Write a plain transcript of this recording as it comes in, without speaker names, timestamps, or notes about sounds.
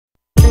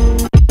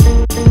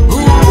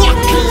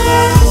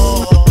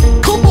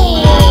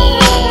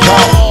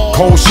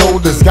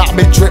Shoulderz got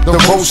me tripped to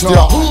roast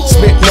ya.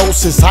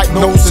 Spitnosis,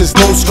 hypnosis,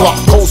 no scrub,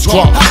 cold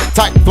scrub.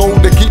 Tight flow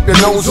to keep your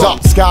nose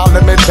up. Sky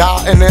limit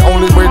die, and the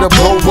only way to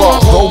blow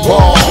up, go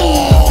ball.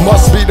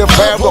 Must be the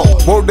pharaoh,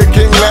 word to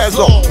King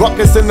Lazlo.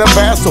 Rukus in the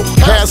vassal,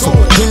 castle.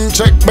 King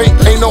checkmate,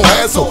 ain't no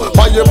hassle.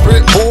 Fire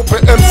pit,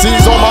 pulpit,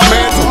 MCs on my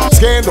mantle.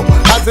 Scandal,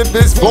 as if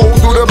this flow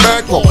through the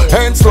back row.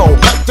 Hand slow,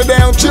 back to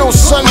down, chill,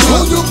 son.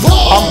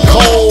 I'm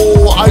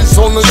cold, ice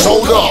on the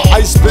shoulder.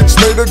 Ice bitch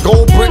made a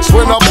gold bricks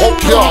when I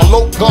poke ya.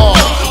 Low car,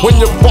 when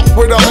you fuck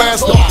with a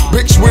master.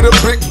 Bitch with a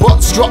big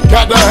butt struck,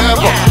 gotta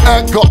have a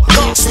anchor.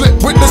 Slip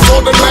with the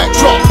sword and Mac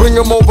truck. Bring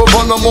him over,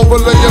 run him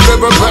over, lay your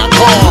living back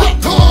on.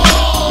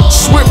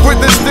 Swift with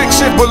the stick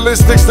shit,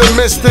 ballistics and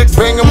mystics.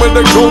 Bang him with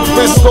the gold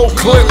fist, no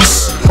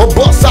clips. Or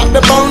bust out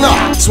the burner.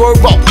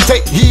 Swerve up,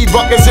 take heed,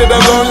 Rukus here to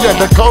learn ya.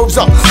 The curves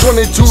up,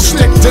 22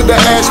 stick to the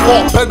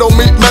asphalt. Pedal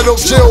meet metal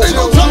chill.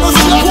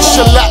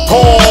 Shellac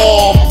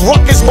off.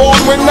 Rukus born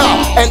winner.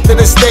 Enter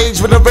the stage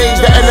with a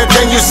range to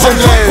entertain you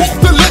singing.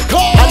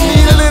 I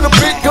need a little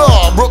bigger.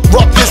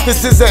 Rukus,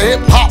 this is a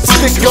hip hop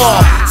sticker.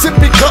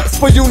 Sippy cups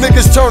for you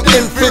niggas turn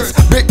infants.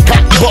 Big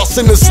cock bust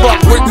in the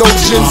slot with no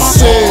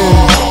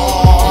ginseng.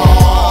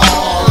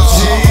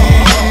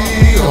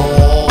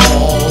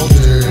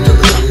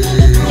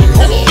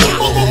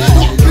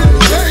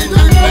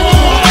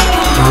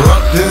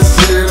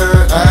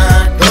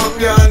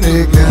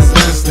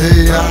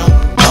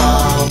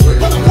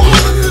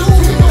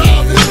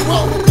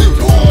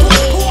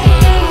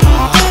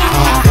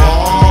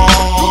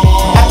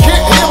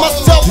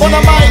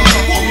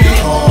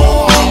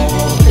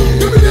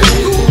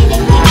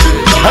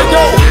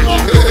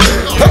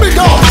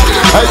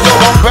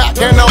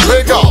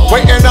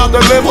 Waiting out the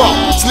liver,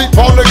 sleep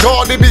on the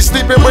guard, they be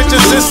sleeping with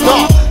your sister.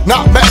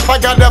 Not back, I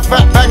got that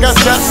fat bag of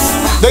steps.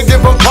 They give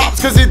him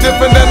props cause he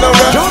different than the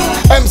rest.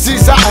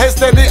 MCs out here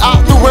steady out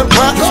doing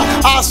press.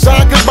 I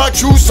shine cause my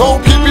true soul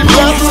keep me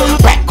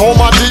blessed. Back on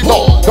my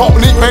depot, don't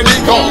need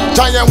ego.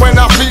 Giant when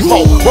I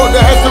FIFO, word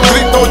the heads to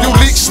leak though you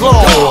leak slow.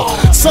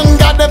 Son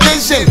got the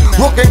vision,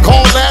 Rook and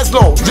Karl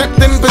Lazlo, dripped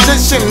in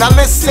position. Now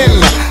listen,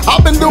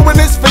 I've been doing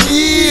this for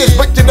years,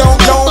 but you don't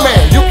know me.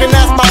 You can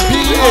ask my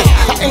peers.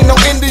 I ain't no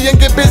Indian,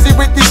 get busy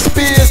with these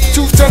spears.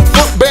 2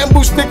 10-foot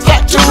bamboo sticks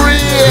like your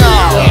rear.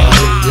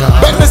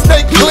 Better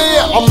stay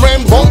clear, I'm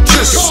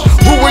rambunctious.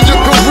 Ruin your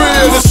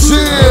career this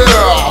year.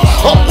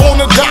 Up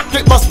on the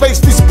docket, my space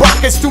these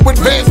sprockets too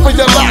advanced for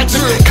your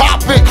logic.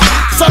 Cop it,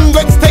 son,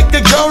 let's take the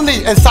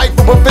journey and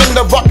cipher within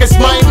the Rukus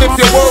mind. If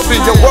you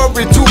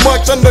worry too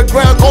much.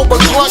 Underground cobra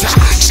clutch.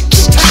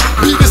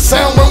 Be the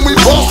sound when we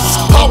bust.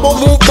 Power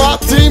move my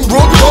team,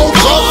 Rook Da Rukus.